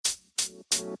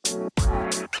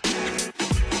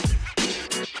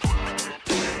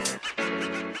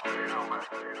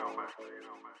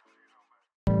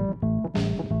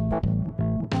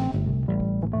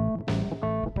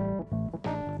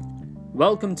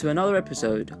Welcome to another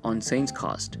episode on Saints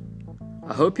Cast.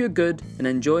 I hope you're good and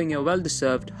enjoying your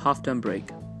well-deserved half-term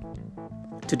break.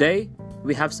 Today,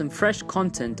 we have some fresh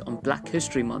content on Black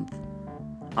History Month.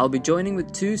 I'll be joining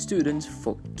with two students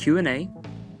for Q&A,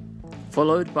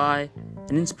 followed by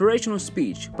an inspirational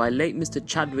speech by late Mr.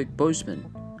 Chadwick Boseman,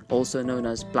 also known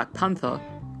as Black Panther,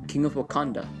 King of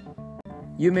Wakanda.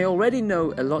 You may already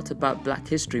know a lot about Black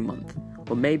History Month,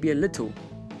 or maybe a little,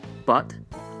 but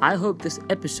I hope this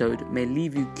episode may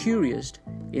leave you curious,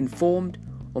 informed,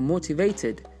 or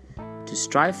motivated to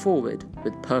strive forward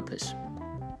with purpose.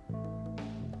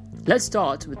 Let's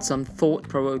start with some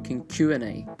thought-provoking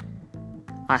Q&A.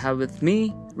 I have with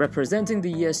me, representing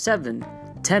the Year 7,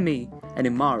 Temi and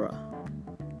Imara.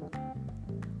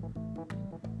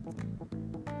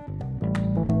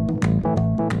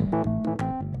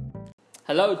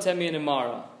 Hello, Temi and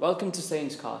Imara. Welcome to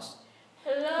Saints Cast.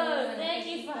 Hello, thank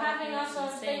you for having us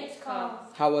on Saints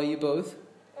Cast. How are you both?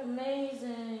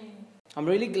 Amazing. I'm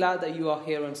really glad that you are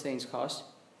here on Saints Cast.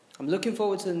 I'm looking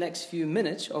forward to the next few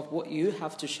minutes of what you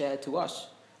have to share to us.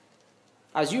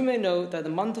 As you may know, that the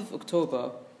month of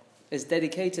October is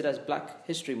dedicated as Black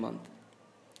History Month,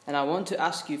 and I want to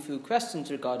ask you a few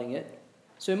questions regarding it.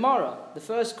 So Imara, the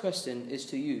first question is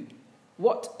to you.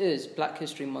 What is Black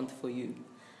History Month for you?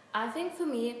 I think for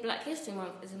me, Black History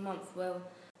Month is a month where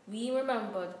we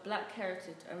remember the Black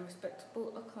heritage and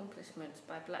respectable accomplishments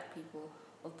by Black people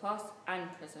of past and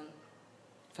present.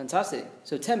 Fantastic.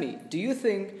 So Temi, do you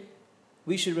think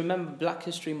we should remember Black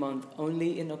History Month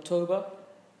only in October?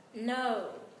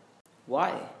 No.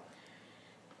 Why?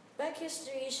 Black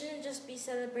history shouldn't just be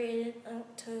celebrated in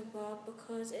October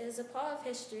because it is a part of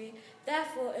history,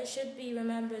 therefore it should be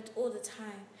remembered all the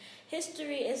time.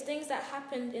 History is things that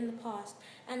happened in the past,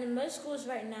 and in most schools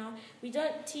right now, we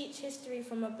don't teach history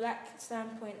from a Black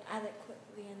standpoint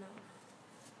adequately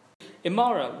enough.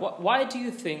 Imara, why do you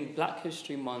think Black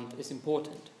History Month is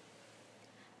important?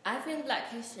 I think Black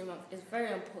History Month is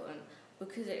very important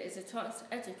because it is a chance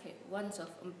to educate oneself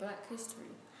on Black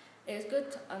history. It is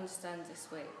good to understand this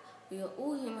way. We are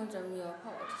all humans and we are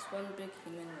part of this one big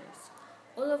human race.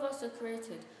 All of us are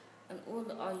created and all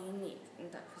are unique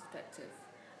in that perspective.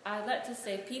 I'd like to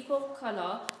say people of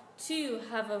colour too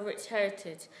have a rich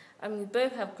heritage, and we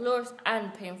both have glorious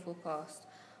and painful past.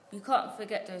 We can't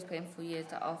forget those painful years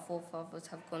that our forefathers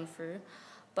have gone through,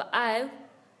 but I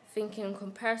think in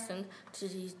comparison to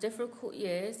these difficult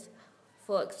years,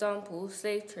 for example,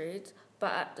 slave trade,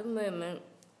 but at the moment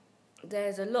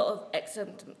there's a lot of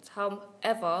acceptance.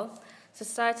 However,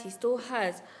 society still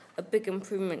has a big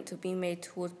improvement to be made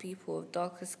towards people of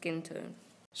darker skin tone.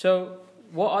 So,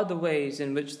 what are the ways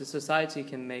in which the society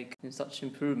can make such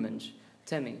improvements?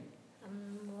 Temi?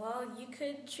 Well, you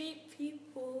could treat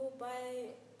people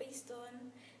based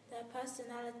on their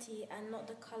personality and not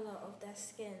the colour of their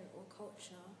skin or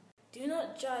culture. Do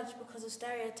not judge because of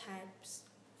stereotypes.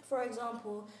 For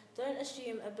example, don't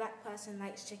assume a Black person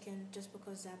likes chicken just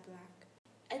because they're Black.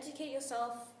 Educate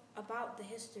yourself about the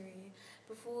history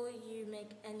before you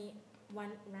make any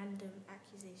one random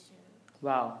accusation.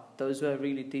 Wow, those were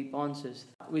really deep answers.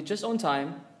 We're just on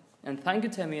time, and thank you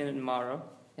Temi and Imara.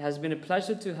 It has been a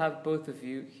pleasure to have both of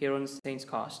you here on Saints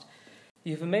Cast.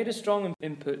 You've made a strong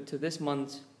input to this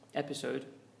month's episode,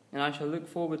 and I shall look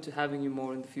forward to having you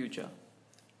more in the future.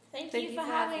 Thank you for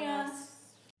having us.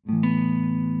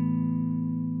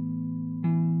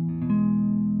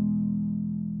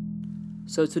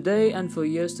 So today and for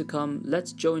years to come,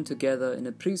 let's join together in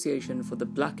appreciation for the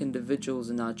Black individuals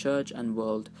in our church and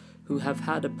world who have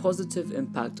had a positive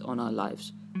impact on our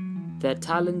lives. Their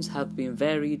talents have been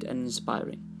varied and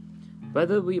inspiring.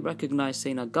 Whether we recognize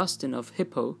St. Augustine of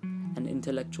Hippo, an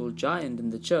intellectual giant in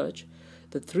the church,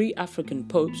 the 3 African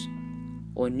popes,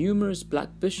 or numerous Black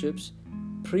bishops,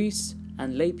 priests,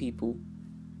 and lay people,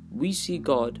 we see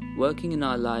God working in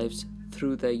our lives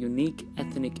through their unique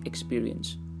ethnic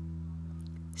experience.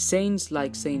 Saints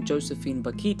like Saint Josephine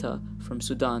Bakita from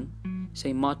Sudan,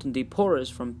 Saint Martin de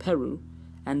Porres from Peru,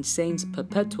 and Saints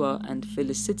Perpetua and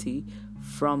Felicity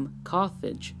from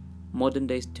Carthage,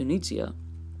 modern-day Tunisia.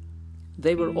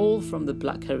 They were all from the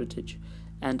Black heritage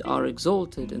and are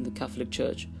exalted in the Catholic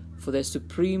Church for their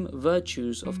supreme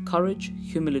virtues of courage,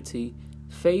 humility,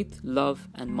 faith, love,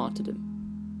 and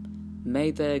martyrdom.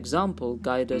 May their example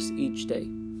guide us each day.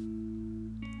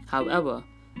 However,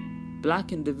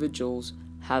 Black individuals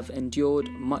have endured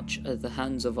much at the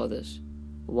hands of others.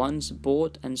 Once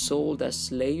bought and sold as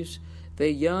slaves, They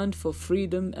yearned for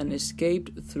freedom and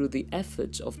escaped through the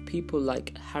efforts of people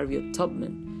like Harriet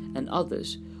Tubman and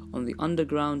others on the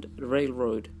Underground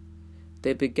Railroad.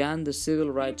 They began the civil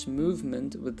rights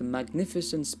movement with the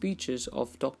magnificent speeches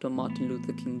of Dr. Martin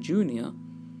Luther King Jr.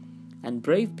 and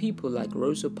brave people like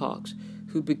Rosa Parks,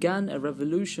 who began a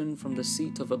revolution from the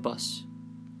seat of a bus.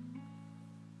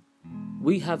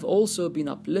 We have also been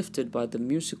uplifted by the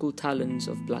musical talents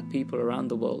of black people around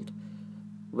the world,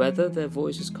 whether their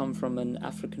voices come from an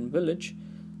African village,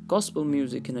 gospel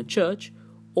music in a church,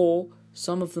 or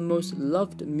some of the most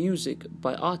loved music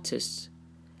by artists,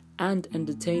 and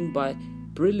entertained by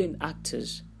brilliant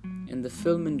actors in the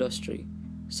film industry,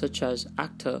 such as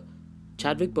actor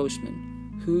Chadwick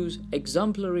Boseman, whose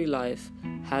exemplary life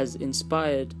has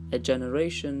inspired a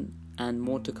generation and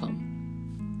more to come.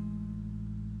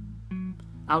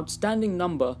 Outstanding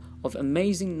number of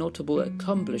amazing notable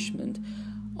accomplishment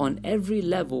on every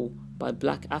level by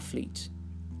black athletes.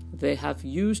 They have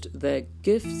used their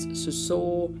gifts to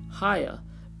soar higher,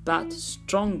 bat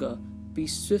stronger, be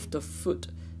swift of foot,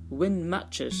 win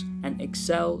matches, and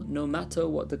excel no matter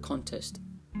what the contest.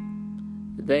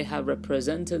 They have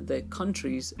represented their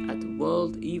countries at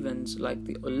world events like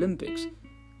the Olympics,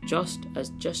 just as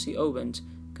Jesse Owens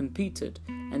competed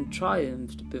and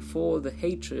triumphed before the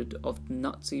hatred of the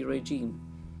Nazi regime.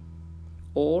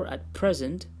 Or at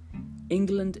present,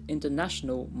 England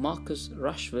international Marcus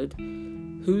Rashford,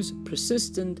 whose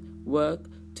persistent work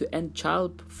to end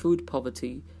child food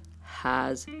poverty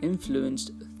has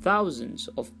influenced thousands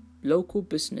of local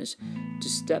business to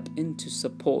step in to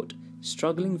support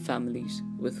struggling families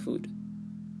with food.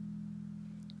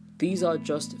 These are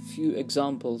just a few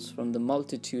examples from the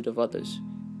multitude of others.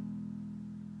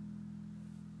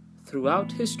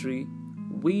 Throughout history,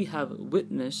 we have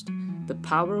witnessed the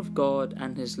power of God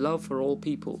and His love for all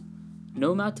people,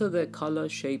 no matter their color,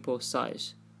 shape, or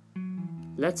size.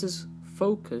 Let us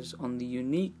focus on the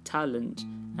unique talents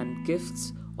and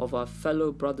gifts of our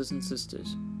fellow brothers and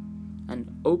sisters, and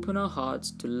open our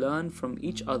hearts to learn from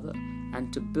each other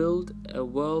and to build a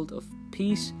world of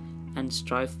peace and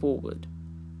strive forward.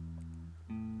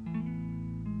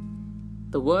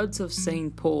 The words of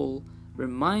St. Paul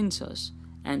reminds us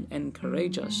and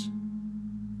encourage us.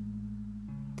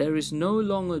 There is no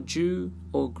longer Jew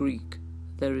or Greek.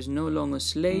 There is no longer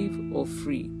slave or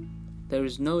free. There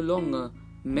is no longer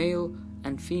male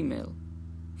and female.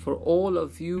 For all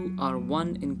of you are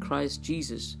one in Christ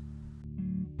Jesus.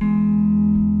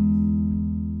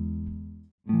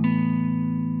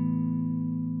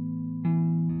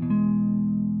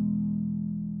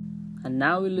 And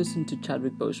now we listen to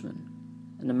Chadwick Boseman,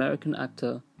 an American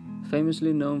actor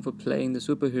famously known for playing the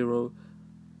superhero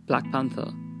Black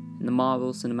Panther in the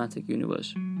Marvel Cinematic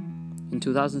Universe. In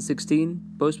 2016,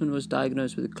 Boseman was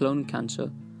diagnosed with colon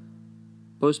cancer.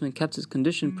 Boseman kept his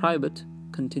condition private,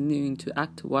 continuing to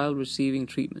act while receiving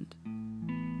treatment.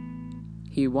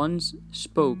 He once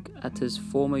spoke at his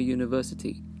former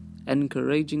university,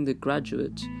 encouraging the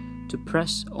graduates to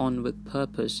press on with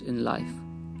purpose in life.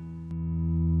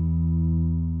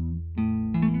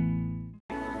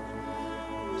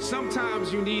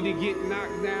 Sometimes you need to get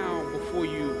knocked down before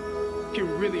you can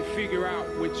really figure out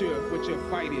what your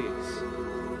fight is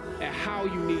and how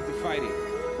you need to fight it.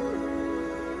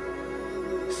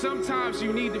 Sometimes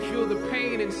you need to feel the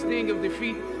pain and sting of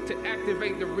defeat to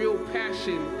activate the real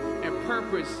passion and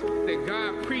purpose that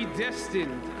God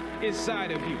predestined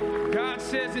inside of you. God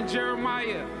says in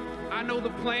Jeremiah, I know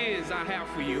the plans I have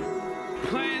for you,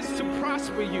 plans to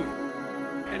prosper you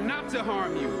and not to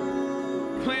harm you,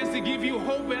 plans to give you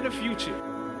hope and a future.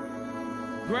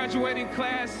 Graduating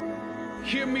class,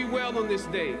 hear me well on this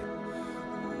day.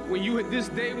 When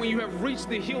you have reached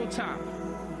the hilltop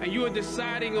and you are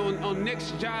deciding on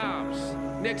next jobs,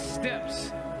 next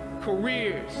steps,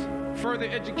 careers, further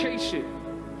education,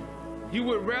 you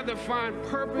would rather find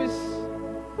purpose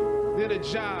than a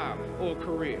job or a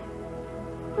career.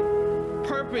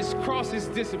 Purpose crosses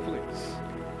disciplines.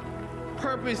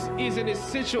 Purpose is an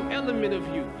essential element of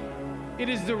you. It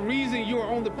is the reason you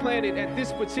are on the planet at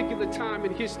this particular time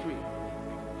in history.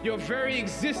 Your very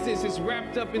existence is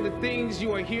wrapped up in the things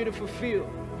you are here to fulfill.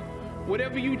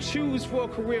 Whatever you choose for a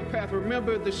career path,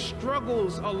 remember the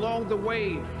struggles along the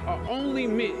way are only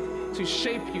meant to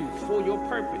shape you for your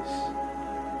purpose.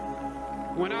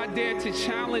 When I dared to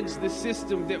challenge the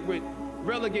system that would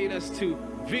relegate us to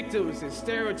victims and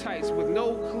stereotypes with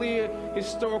no clear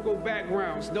historical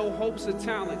backgrounds, no hopes or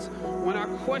talents, when I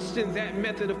questioned that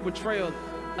method of portrayal,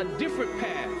 a different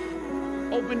path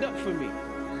opened up for me.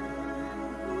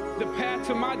 The path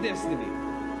to my destiny.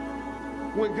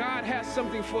 When God has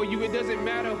something for you, it doesn't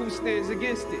matter who stands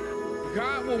against it.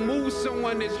 God will move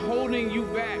someone that's holding you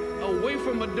back away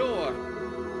from a door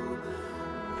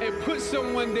and put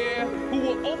someone there who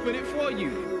will open it for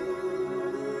you.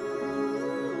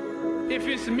 If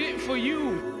it's meant for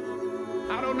you,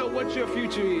 I don't know what your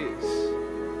future is,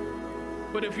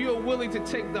 but if you're willing to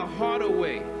take the harder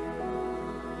way,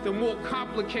 the more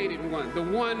complicated one, the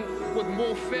one with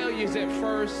more failures at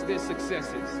first than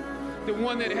successes, the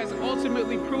one that has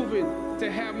ultimately proven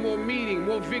to have more meaning,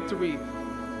 more victory,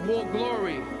 more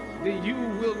glory, then you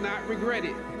will not regret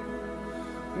it.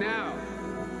 Now,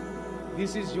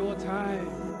 this is your time.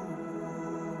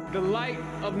 The light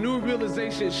of new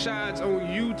realization shines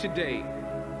on you today.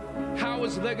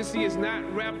 Howard's legacy is not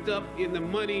wrapped up in the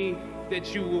money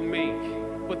that you will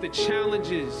make, but the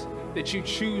challenges that you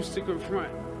choose to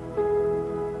confront.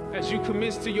 As you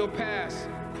commit to your past,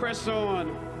 press on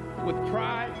with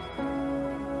pride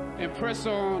and press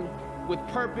on with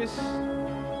purpose.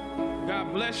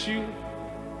 God bless you.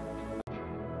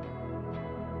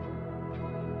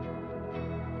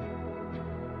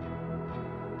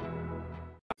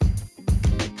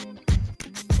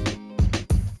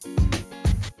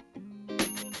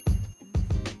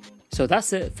 So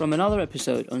that's it from another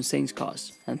episode on Saints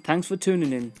Cast, and thanks for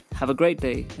tuning in. Have a great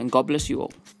day, and God bless you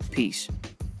all. Peace.